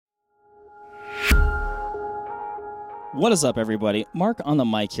What is up, everybody? Mark on the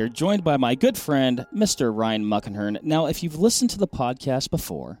mic here, joined by my good friend, Mr. Ryan Muckenhern. Now, if you've listened to the podcast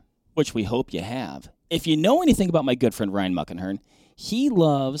before, which we hope you have, if you know anything about my good friend Ryan Muckenhern, he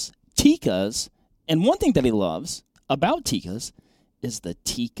loves Tikkas, and one thing that he loves about Tikkas is the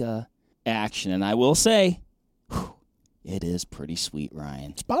Tikka action. And I will say, it is pretty sweet,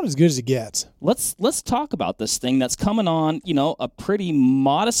 Ryan. It's about as good as it gets. Let's talk about this thing that's coming on, a pretty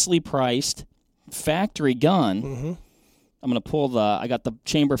modestly priced factory gun. Mm-hmm. I'm going to pull I got the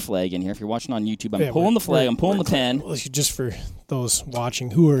chamber flag in here. If you're watching on YouTube, I'm pulling the flag, I'm pulling the pin. Just for those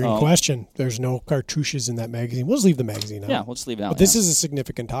watching who are in question, there's no cartouches in that magazine. We'll just leave the magazine out. Yeah, we'll just leave it out. But this is a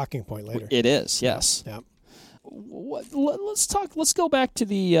significant talking point later. It is, yes. Yeah. Let's go back to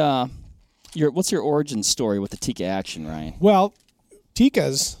the, what's your origin story with the Tikka action, Ryan? Well,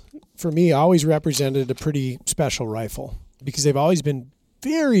 Tikkas, for me, always represented a pretty special rifle because they've always been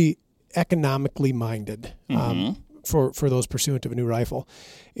very economically minded. For those pursuant of a new rifle.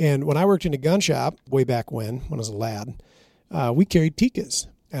 And when I worked in a gun shop way back when I was a lad, we carried Tikkas.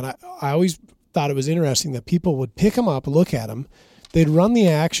 And I always thought it was interesting that people would pick them up, look at them, they'd run the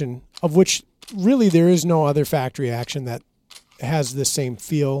action, of which really there is no other factory action that has the same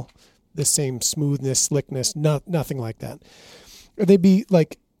feel, the same smoothness, slickness, nothing like that. Or they'd be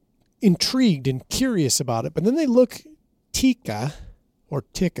like intrigued and curious about it, but then they look Tikka or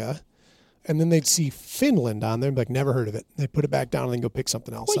Tikka, and then they'd see Finland on there and be like, never heard of it. They'd put it back down and then go pick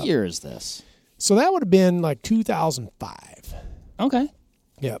something else up. What year is this? So that would have been like 2005. Okay.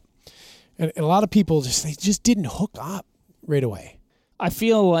 Yep. And a lot of people just didn't hook up right away. I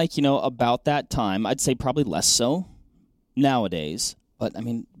feel like, about that time, I'd say probably less so nowadays. But, I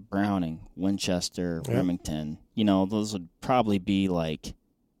mean, Browning, Winchester, Remington, those would probably be like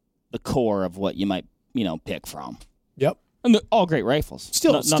the core of what you might, pick from. Yep. And they're all great rifles.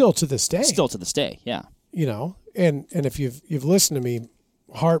 Still to this day. Still to this day, yeah. And if you've listened to me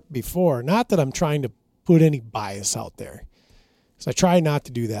harp before, not that I'm trying to put any bias out there, because I try not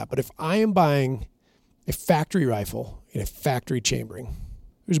to do that, but if I am buying a factory rifle in a factory chambering,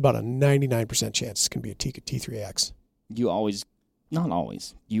 there's about a 99% chance it's going to be a Tikka T3X. You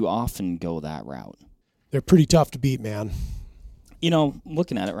often go that route. They're pretty tough to beat, man.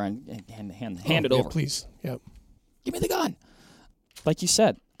 Looking at it, Ryan, hand it over. Please, yep. Give me the gun. Like you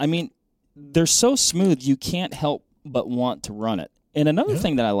said, I mean, they're so smooth, you can't help but want to run it. And another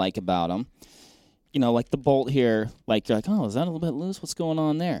thing that I like about them, like the bolt here, like you're like, oh, is that a little bit loose? What's going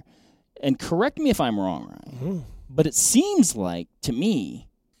on there? And correct me if I'm wrong, Ryan, but it seems like, to me,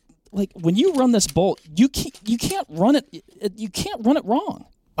 like when you run this bolt, you can't run it. You can't run it wrong.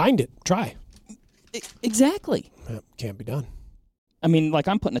 Bind it. Try. Exactly. Yep, can't be done. I mean, like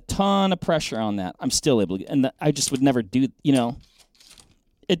I'm putting a ton of pressure on that. I'm still able to, and I just would never do,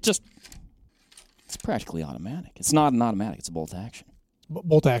 it's practically automatic. It's not an automatic, it's a bolt action.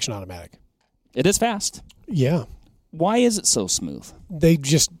 Bolt action automatic. It is fast. Yeah. Why is it so smooth? They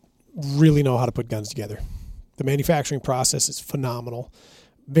just really know how to put guns together. The manufacturing process is phenomenal.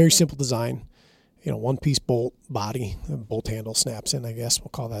 Very simple design. One-piece bolt body, bolt handle snaps in, I guess. We'll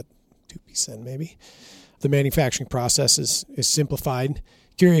call that two-piece end maybe. The manufacturing process is simplified.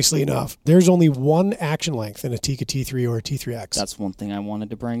 Curiously enough, there's only one action length in a Tikka T3 or a T3X. That's one thing I wanted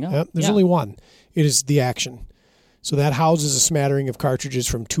to bring up. Yep, there's only one. It is the action. So that houses a smattering of cartridges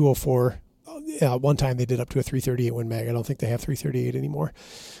from 204. One time they did up to a 338 Win Mag. I don't think they have 338 anymore.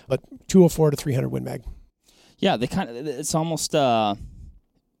 But 204 to 300 Win Mag. Yeah, it's almost,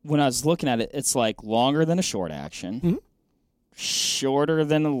 when I was looking at it, it's like longer than a short action. Shorter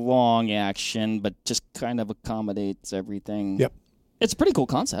than a long action, but just kind of accommodates everything. Yep. It's a pretty cool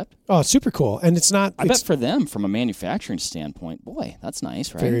concept. Oh, super cool. And it's not... I bet for them, from a manufacturing standpoint, boy, that's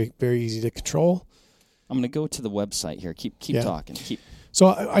nice, right? Very, very easy to control. I'm going to go to the website here. Keep talking. So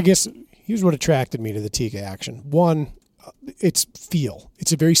I guess here's what attracted me to the Tikka action. One, it's feel.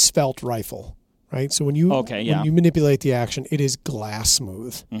 It's a very svelte rifle, right? So when you manipulate the action, it is glass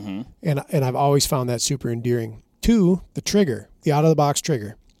smooth. Mm-hmm. And I've always found that super endearing. Two, the trigger, the out-of-the-box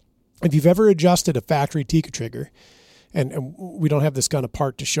trigger. If you've ever adjusted a factory Tikka trigger, and we don't have this gun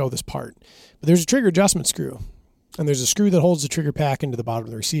apart to show this part, but there's a trigger adjustment screw, and there's a screw that holds the trigger pack into the bottom of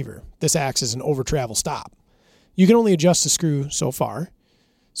the receiver. This acts as an over-travel stop. You can only adjust the screw so far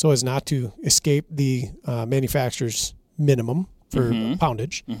so as not to escape the manufacturer's minimum for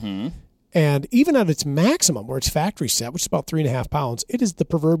poundage. Mm-hmm. And even at its maximum, where it's factory set, which is about 3.5 pounds, it is the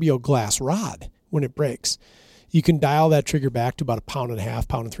proverbial glass rod when it breaks. You can dial that trigger back to about 1.5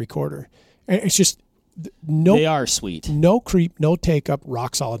 pounds, 1.75 pounds. And it's just they are sweet. No creep, no take up,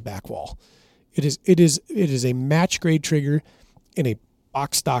 rock solid back wall. It is a match grade trigger in a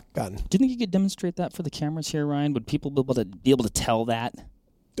box stock gun. Do you think you could demonstrate that for the cameras here, Ryan? Would people be able to tell that?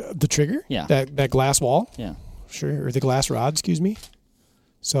 The trigger? Yeah. That glass wall? Yeah. Sure. Or the glass rod, excuse me.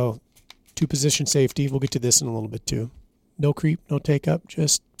 So 2-position safety. We'll get to this in a little bit too. No creep, no take up,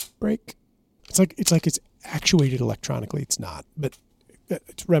 just brake. It's like it's actuated electronically. It's not, but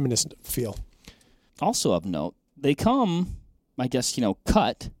it's reminiscent of the feel. Also of note, they come, I guess,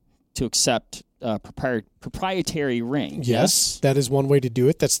 cut to accept proprietary ring. Yes, that is one way to do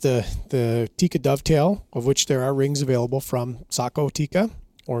it. That's the Tikka Dovetail, of which there are rings available from Sako Tikka,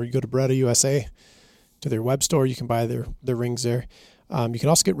 or you go to Beretta USA to their web store. You can buy their rings there. You can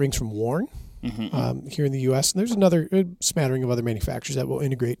also get rings from Warren here in the U.S. And there's another smattering of other manufacturers that will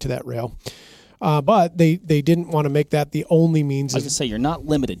integrate to that rail. But they didn't want to make that the only means. I was going to say, you're not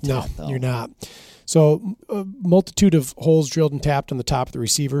limited to that, though. No, you're not. So a multitude of holes drilled and tapped on the top of the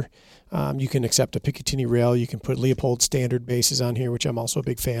receiver. You can accept a Picatinny rail. You can put Leopold standard bases on here, which I'm also a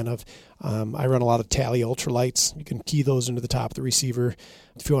big fan of. I run a lot of Tally ultralights. You can key those into the top of the receiver.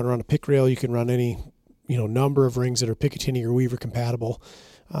 If you want to run a pick rail, you can run any number of rings that are Picatinny or Weaver compatible.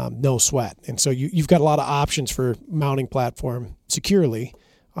 No sweat. And so you've got a lot of options for mounting platform securely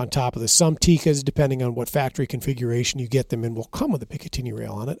on top of this. Some Tikkas, depending on what factory configuration you get them in, will come with a Picatinny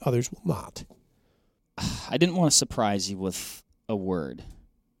rail on it. Others will not. I didn't want to surprise you with a word.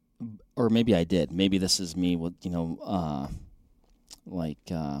 Or maybe I did. Maybe this is me with,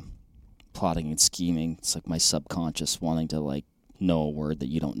 plotting and scheming. It's like my subconscious wanting to, know a word that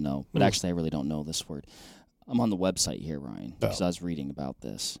you don't know. But actually, I really don't know this word. I'm on the website here, Ryan, because I was reading about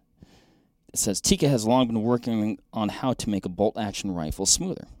this. It says, Tikka has long been working on how to make a bolt-action rifle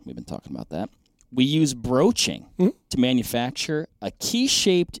smoother. We've been talking about that. We use broaching to manufacture a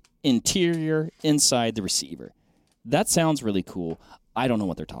key-shaped interior inside the receiver. That sounds really cool. I don't know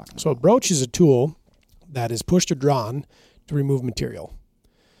what they're talking about. So a broach is a tool that is pushed or drawn to remove material.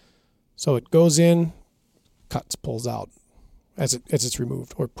 So it goes in, cuts, pulls out as it's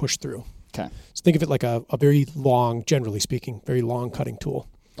removed or pushed through. Okay. So think of it like a very long, generally speaking, very long cutting tool.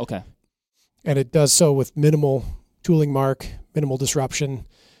 Okay. And it does so with minimal tooling mark, minimal disruption,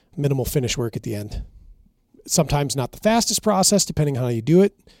 minimal finish work at the end. Sometimes not the fastest process, depending on how you do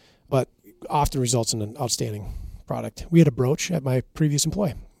it, but often results in an outstanding product. We had a broach at my previous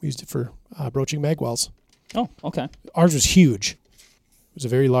employ. We used it for broaching mag wells. Oh, okay. Ours was huge. It was a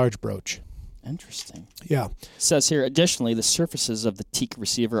very large broach. Interesting. Yeah. It says here, additionally, the surfaces of the Tikka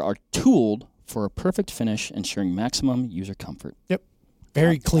receiver are tooled for a perfect finish, ensuring maximum user comfort. Yep.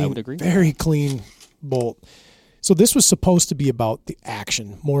 Very clean. I would agree. Very clean bolt. So this was supposed to be about the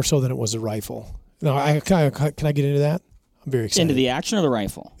action more so than it was a rifle. Now, can I get into that? I'm very excited. Into the action or the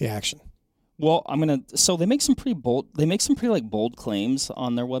rifle? The action. Well, so they make some pretty bold claims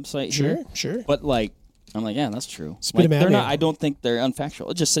on their website here. Sure. But I'm like, yeah, that's true. They're not. I don't think they're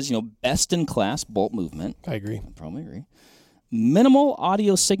unfactual. It just says, best in class bolt movement. I agree. I probably agree. Minimal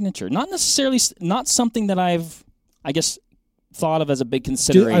audio signature. Not something that I've, I guess, thought of as a big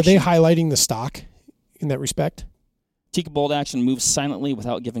consideration. Are they highlighting the stock in that respect? Tikka bolt action moves silently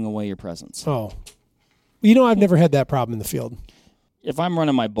without giving away your presence. Oh. I've never had that problem in the field. If I'm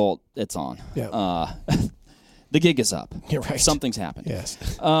running my bolt, it's on. Yeah. The gig is up. You're right. Something's happened. Yes.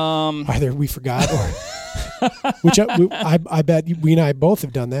 Either we forgot or... which I bet we and I both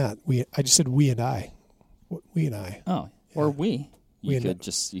have done that. I just said we and I. We and I. Oh. Yeah. Or we. You could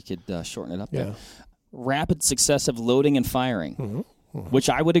shorten it up there. Rapid successive loading and firing, which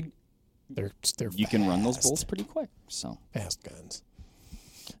I would... They're you can run those bolts pretty quick. So fast guns.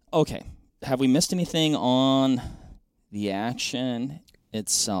 Okay. Have we missed anything on the action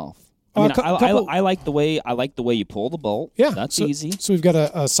itself? I like the way you pull the bolt. Yeah, that's easy. So we've got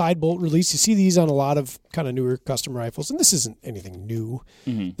a side bolt release. You see these on a lot of kind of newer custom rifles, and this isn't anything new.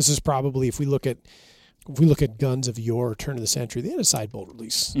 Mm-hmm. This is probably if we look at guns of yore, turn of the century, they had a side bolt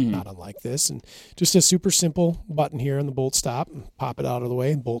release, not unlike this, and just a super simple button here on the bolt stop, and pop it out of the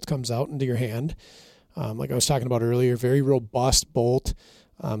way, and bolt comes out into your hand. Like I was talking about earlier, very robust bolt.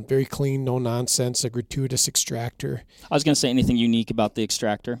 Very clean, no nonsense, a gratuitous extractor. I was going to say, anything unique about the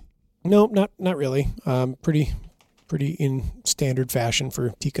extractor? No, not really. Pretty in standard fashion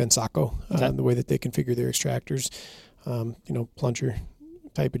for Tikka and Sako, the way that they configure their extractors. Plunger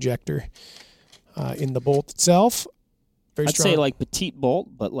type ejector in the bolt itself. Very strong. I'd say like petite bolt,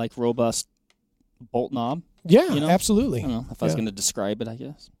 but like robust bolt knob. Yeah, absolutely. I don't know if I was going to describe it, I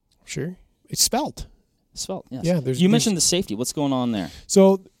guess. Sure. It's svelte. Svelte, yes. Yeah, you mentioned the safety. What's going on there?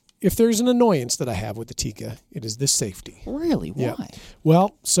 So if there's an annoyance that I have with the Tikka, it is this safety. Really? Why? Yeah.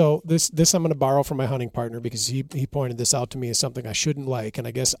 Well, so this I'm going to borrow from my hunting partner because he pointed this out to me as something I shouldn't like, and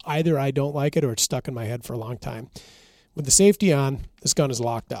I guess either I don't like it or it's stuck in my head for a long time. With the safety on, this gun is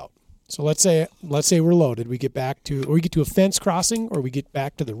locked out. So let's say we're loaded. We get to a fence crossing, or we get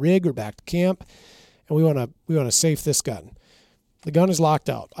back to the rig or back to camp, and we want to safe this gun. The gun is locked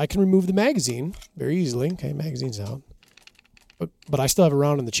out. I can remove the magazine very easily. Okay, magazine's out. But I still have a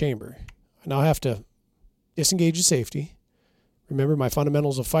round in the chamber. I now have to disengage the safety. Remember my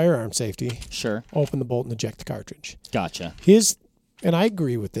fundamentals of firearm safety. Sure. Open the bolt and eject the cartridge. Gotcha. And I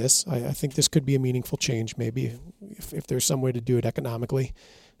agree with this. I think this could be a meaningful change, maybe if there's some way to do it economically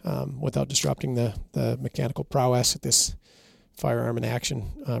without disrupting the mechanical prowess that this firearm in action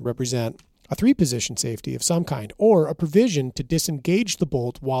represent. A 3-position safety of some kind, or a provision to disengage the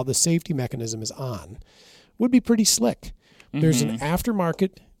bolt while the safety mechanism is on, would be pretty slick. Mm-hmm. There's an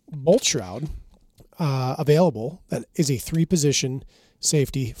aftermarket bolt shroud available that is a 3-position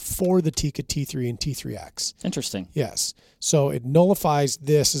safety for the Tikka T3 and T3X. Interesting. Yes. So it nullifies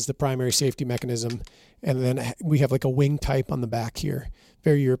this as the primary safety mechanism, and then we have like a wing type on the back here,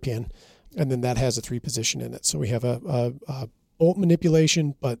 very European, and then that has a 3-position in it. So we have a bolt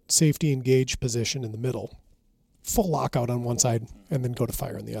manipulation, but safety engaged position in the middle. Full lockout on one side, and then go to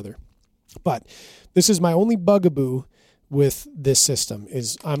fire on the other. But this is my only bugaboo with this system,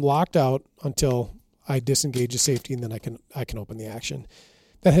 is I'm locked out until I disengage the safety, and then I can open the action.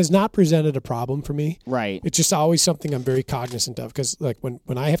 That has not presented a problem for me. Right. It's just always something I'm very cognizant of, because like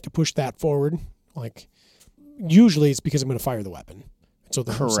when I have to push that forward, like usually it's because I'm going to fire the weapon. So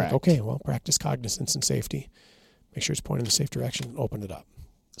then it's like, okay, well, practice cognizance and safety. Make sure it's pointing in the safe direction and open it up.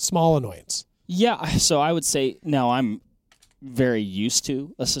 Small annoyance. Yeah, so I would say now I'm very used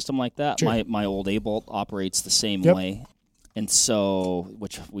to a system like that. Sure. My old A-bolt operates the same way. And so,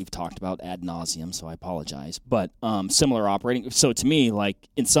 which we've talked about ad nauseum, so I apologize. But similar operating. So to me, like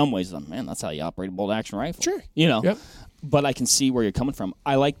in some ways, man, that's how you operate a bolt-action rifle. Sure. You know. Yep. But I can see where you're coming from.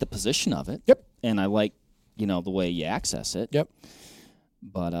 I like the position of it. Yep. And I like, the way you access it. Yep.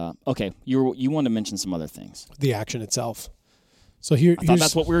 But okay, you wanted to mention some other things. The action itself. So I thought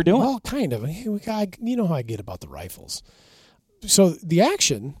that's what we were doing. Well, kind of. You know how I get about the rifles. So the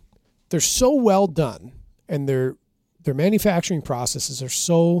action, they're so well done, and their manufacturing processes are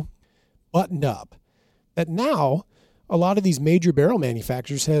so buttoned up that now a lot of these major barrel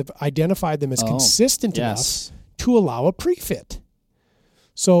manufacturers have identified them as consistent enough to allow a pre-fit.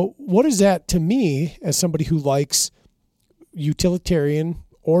 So what is that to me as somebody who likes utilitarian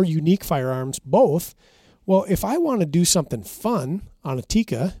or unique firearms both? Well, if I want to do something fun on a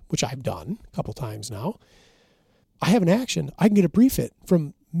Tikka, which I've done a couple times now, I have an action. I can get a pre-fit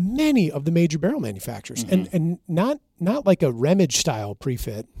from many of the major barrel manufacturers, and not like a Remage style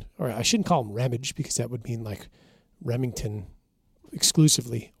pre-fit, or I shouldn't call them Remage because that would mean like Remington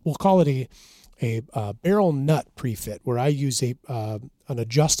exclusively. We'll call it a barrel nut pre-fit, where I use an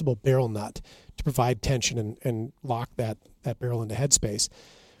adjustable barrel nut to provide tension and lock that barrel into headspace.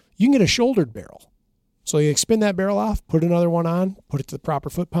 You can get a shouldered barrel. So you spin that barrel off, put another one on, put it to the proper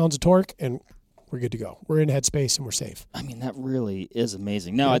foot-pounds of torque, and we're good to go. We're in headspace and we're safe. I mean, that really is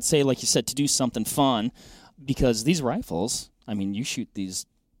amazing. Now, I'd say, like you said, to do something fun, because these rifles, I mean, you shoot these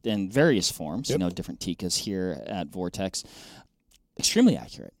in various forms, different Tikkas here at Vortex, extremely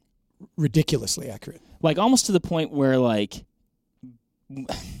accurate. Ridiculously accurate. Like almost to the point where, like,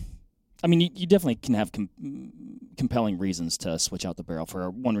 I mean, you definitely can have compelling reasons to switch out the barrel for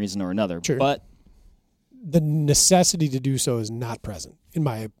one reason or another. Sure. But the necessity to do so is not present, in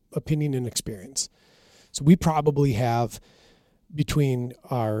my opinion and experience. So we probably have, between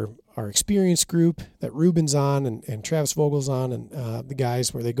our experience group that Ruben's on and Travis Vogel's on, and the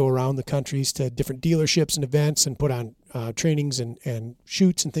guys where they go around the countries to different dealerships and events and put on trainings and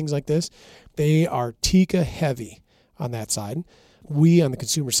shoots and things like this, they are Tikka heavy on that side. We on the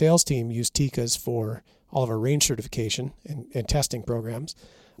consumer sales team use Tikkas for all of our range certification and testing programs.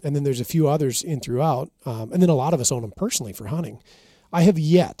 And then there's a few others in throughout. And then a lot of us own them personally for hunting. I have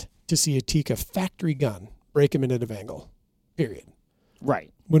yet to see a Tikka factory gun break a minute of angle, period.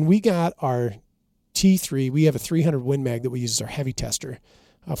 Right. When we got our T3, we have a 300 Win Mag that we use as our heavy tester.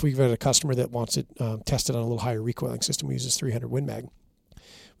 If we've got a customer that wants it tested on a little higher recoiling system, we use this 300 Win Mag.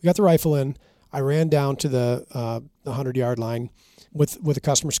 We got the rifle in. I ran down to the 100-yard line with a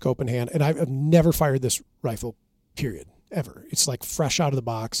customer scope in hand, and I've never fired this rifle, period, ever. It's like fresh out of the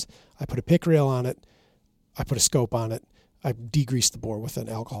box. I put a pick rail on it. I put a scope on it. I degreased the bore with an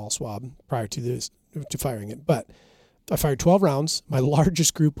alcohol swab prior to firing it. But I fired 12 rounds. My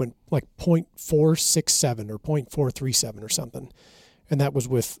largest group went like .467 or .437 or something. And that was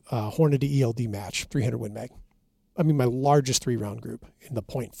with Hornady ELD match, 300 Win Mag. I mean, my largest 3-round group in the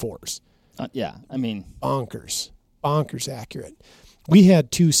 .4s. Yeah, I mean. Bonkers. bonkers accurate. We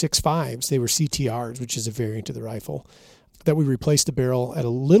had two 6.5s. They were CTRs, which is a variant of the rifle, that we replaced the barrel at a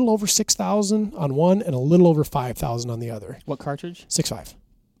little over 6,000 on one and a little over 5,000 on the other. What cartridge? 6.5.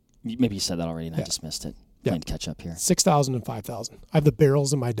 Maybe you said that already and I just missed it. Yeah. I need to catch up here. 6,000 and 5,000. I have the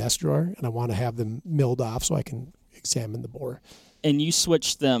barrels in my desk drawer, and I want to have them milled off so I can examine the bore. And you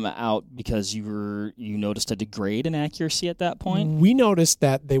switched them out because you noticed a degrade in accuracy at that point? We noticed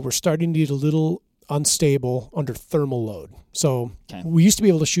that they were starting to get a little unstable under thermal load. So we used to be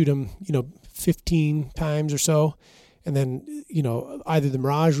able to shoot them, 15 times or so. And then, either the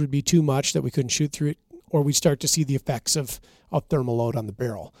mirage would be too much that we couldn't shoot through it, or we'd start to see the effects of thermal load on the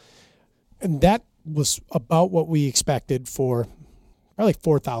barrel. And that was about what we expected for probably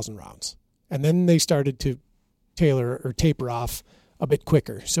 4,000 rounds. And then they started to taper off a bit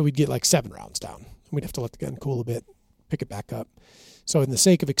quicker. So we'd get like 7 rounds down. We'd have to let the gun cool a bit, pick it back up. So in the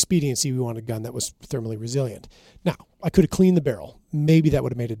sake of expediency, we wanted a gun that was thermally resilient. Now, I could have cleaned the barrel. Maybe that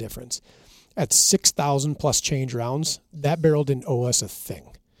would have made a difference. At 6,000 plus change rounds, that barrel didn't owe us a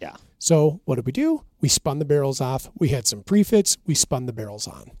thing. Yeah. So what did we do? We spun the barrels off. We had some prefits. We spun the barrels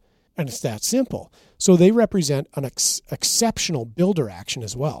on. And it's that simple. So they represent an exceptional builder action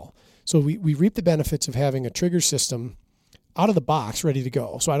as well. So we reap the benefits of having a trigger system out of the box ready to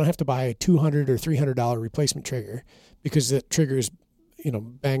go. So I don't have to buy a $200 or $300 replacement trigger because the trigger is,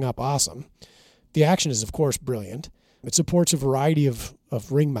 bang up awesome. The action is, of course, brilliant. It supports a variety of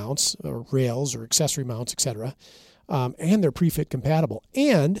ring mounts or rails or accessory mounts, etc. And they're prefit compatible.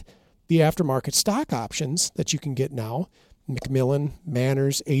 And the aftermarket stock options that you can get now, Macmillan,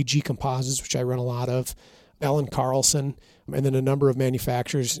 Manners, AG Composites, which I run a lot of, Bell & Carlson, and then a number of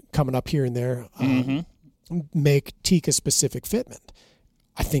manufacturers coming up here and there make Tikka-specific fitment.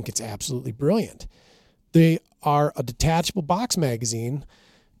 I think it's absolutely brilliant. They are a detachable box magazine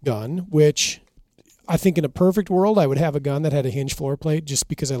gun, which I think in a perfect world I would have a gun that had a hinge floor plate just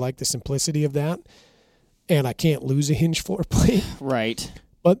because I like the simplicity of that, and I can't lose a hinge floor plate. Right.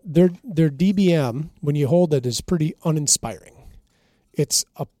 But their DBM, when you hold it, is pretty uninspiring. It's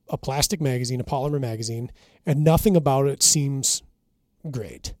a plastic magazine, a polymer magazine, and nothing about it seems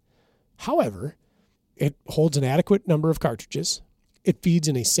great. However, it holds an adequate number of cartridges. It feeds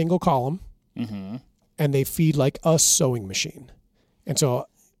in a single column, and they feed like a sewing machine. And so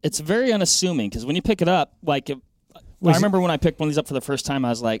it's very unassuming because when you pick it up, I remember when I picked one of these up for the first time, I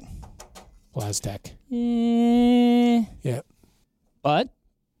was like, Plastech. Yeah. But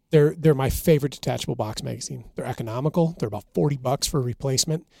they're my favorite detachable box magazine. They're economical. They're about $40 for a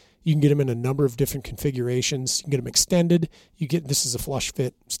replacement. You can get them in a number of different configurations. You can get them extended. This is a flush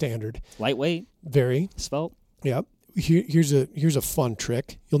fit standard. Lightweight. Very. Svelte. Yep. Here's a fun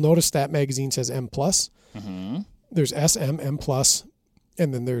trick. You'll notice that magazine says M+. There's SM, M+,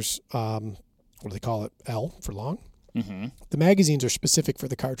 and then there's, what do they call it? L for long. The magazines are specific for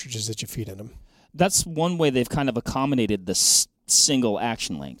the cartridges that you feed in them. That's one way they've kind of accommodated this single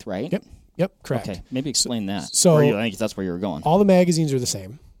action length, right? Yep, correct. Okay, maybe explain that. So I think that's where you were going. All the magazines are the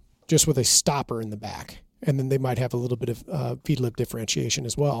same, just with a stopper in the back. And then they might have a little bit of feed lip differentiation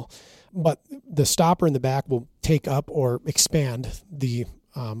as well. But the stopper in the back will take up or expand the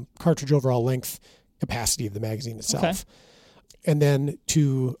cartridge overall length capacity of the magazine itself. Okay. And then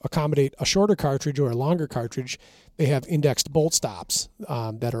to accommodate a shorter cartridge or a longer cartridge, they have indexed bolt stops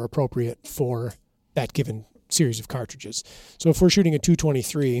that are appropriate for that given series of cartridges. So if we're shooting a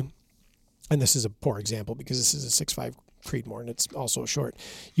 223, and this is a poor example because this is a 6.5 Creedmoor and it's also short,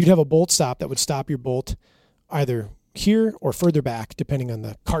 you'd have a bolt stop that would stop your bolt either here or further back depending on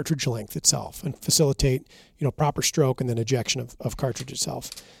the cartridge length itself and facilitate proper stroke and then ejection of cartridge itself.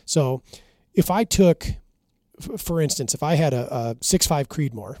 So if I took, for instance, if I had a 6.5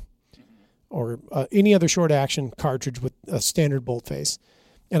 Creedmoor or any other short action cartridge with a standard bolt face,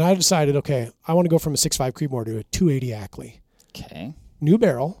 and I decided, okay, I want to go from a 6.5 Creedmoor to a 280 Ackley. Okay. New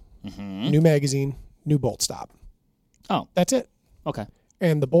barrel, new magazine, new bolt stop. Oh. That's it. Okay.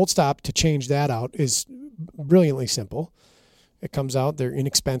 And the bolt stop to change that out is brilliantly simple. It comes out. They're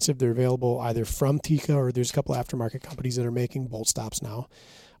inexpensive. They're available either from Tikka or there's a couple aftermarket companies that are making bolt stops now.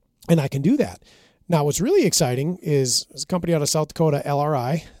 And I can do that. Now, what's really exciting is a company out of South Dakota,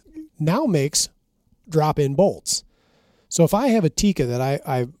 LRI, now makes drop-in bolts. So if I have a Tikka that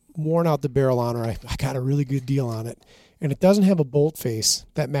I've worn out the barrel on or I got a really good deal on it, and it doesn't have a bolt face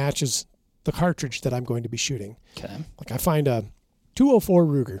that matches the cartridge that I'm going to be shooting. Okay. Like I find a 204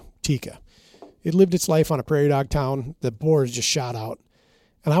 Ruger Tikka. It lived its life on a prairie dog town. The bore is just shot out.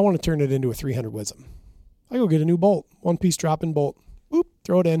 And I want to turn it into a 300 Wisdom. I go get a new bolt, one-piece drop-in bolt. Whoop,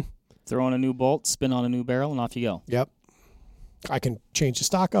 throw it in. Throw on a new bolt, spin on a new barrel, and off you go. Yep. I can change the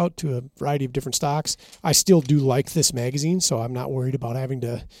stock out to a variety of different stocks. I still do like this magazine, so I'm not worried about having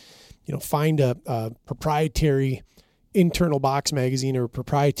to, find a proprietary internal box magazine or a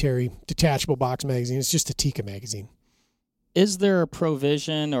proprietary detachable box magazine. It's just a Tikka magazine. Is there a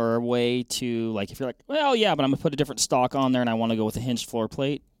provision or a way to, like, if you're like, well, yeah, but I'm going to put a different stock on there and I want to go with a hinged floor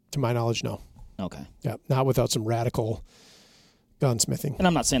plate? To my knowledge, no. Okay. Yeah, not without some radical gunsmithing. And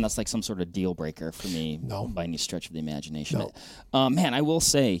I'm not saying that's like some sort of deal breaker for me by any stretch of the imagination. No. But, man, I will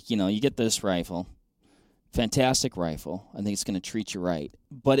say, you get this rifle, fantastic rifle. I think it's going to treat you right.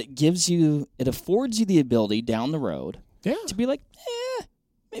 But it affords you the ability down the road to be like,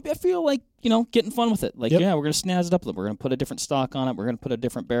 maybe I feel like, getting fun with it. Like, we're going to snazz it up a little. We're going to put a different stock on it. We're going to put a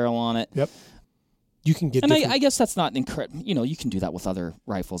different barrel on it. Yep. You can get and I guess that's not incredible. You can do that with other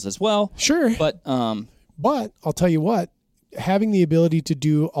rifles as well. Sure. But I'll tell you what, having the ability to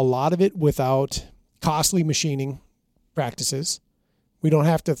do a lot of it without costly machining practices, we don't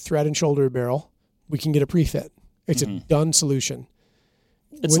have to thread and shoulder a barrel. We can get a pre-fit. It's a done solution.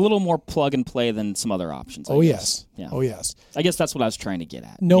 It's a little more plug and play than some other options. I guess. Yes. Yeah. Oh, yes. I guess that's what I was trying to get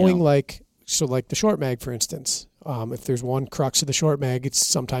at. Knowing like the short mag, for instance, if there's one crux of the short mag, it's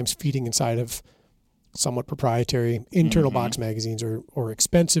sometimes feeding inside of somewhat proprietary internal box magazines or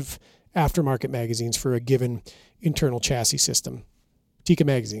expensive aftermarket magazines for a given internal chassis system. Tikka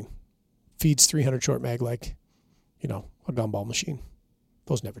magazine feeds 300 short mag like, a gumball machine.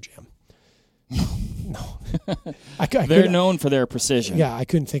 Those never jam. No. They're known for their precision. Yeah, I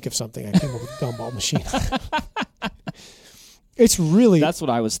couldn't think of something. I came up with a gumball machine. It's really... That's what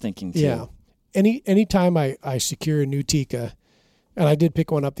I was thinking, too. Yeah. Anytime I secure a new Tikka, and I did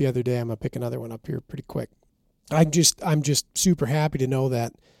pick one up the other day, I'm going to pick another one up here pretty quick. I'm just super happy to know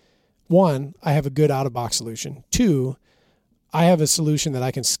that, one, I have a good out-of-box solution. Two, I have a solution that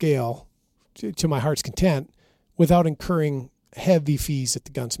I can scale to my heart's content without incurring heavy fees at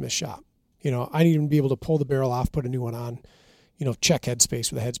the gunsmith shop. I need to be able to pull the barrel off, put a new one on, check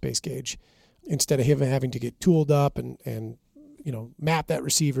headspace with a headspace gauge instead of having to get tooled up and map that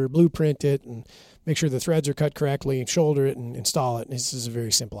receiver, blueprint it, and make sure the threads are cut correctly and shoulder it and install it. And this is a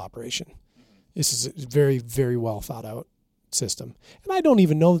very simple operation. This is a very, very well thought out system. And I don't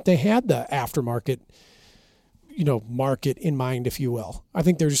even know that they had the aftermarket, market in mind, if you will. I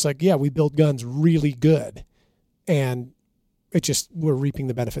think they're just like, we build guns really good. And we're reaping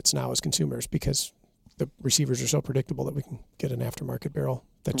the benefits now as consumers because the receivers are so predictable that we can get an aftermarket barrel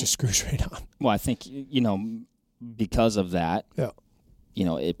that just screws right on. Well, I think, because of that,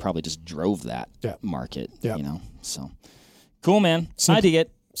 it probably just drove that market, So, cool, man. I dig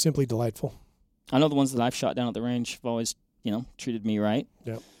it. Simply delightful. I know the ones that I've shot down at the range have always, treated me right.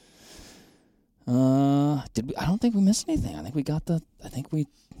 Yeah. I don't think we missed anything. I think we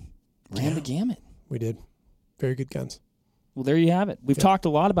ran the gamut. We did. Very good guns. Well, there you have it. We've talked a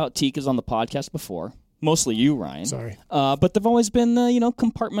lot about Tikkas on the podcast before. Mostly you, Ryan. Sorry. But they've always been,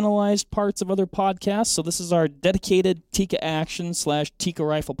 compartmentalized parts of other podcasts. So this is our dedicated Tikka Action / Tikka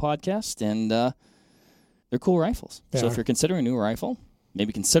Rifle podcast. And they're cool rifles. So if you're considering a new rifle,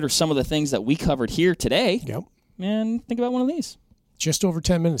 maybe consider some of the things that we covered here today. Yep. And think about one of these. Just over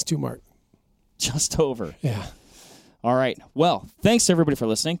 10 minutes too, Mark. Just over. Yeah. All right. Well, thanks everybody for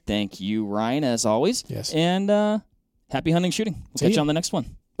listening. Thank you, Ryan, as always. Yes. And happy hunting shooting. We'll catch you on the next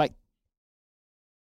one.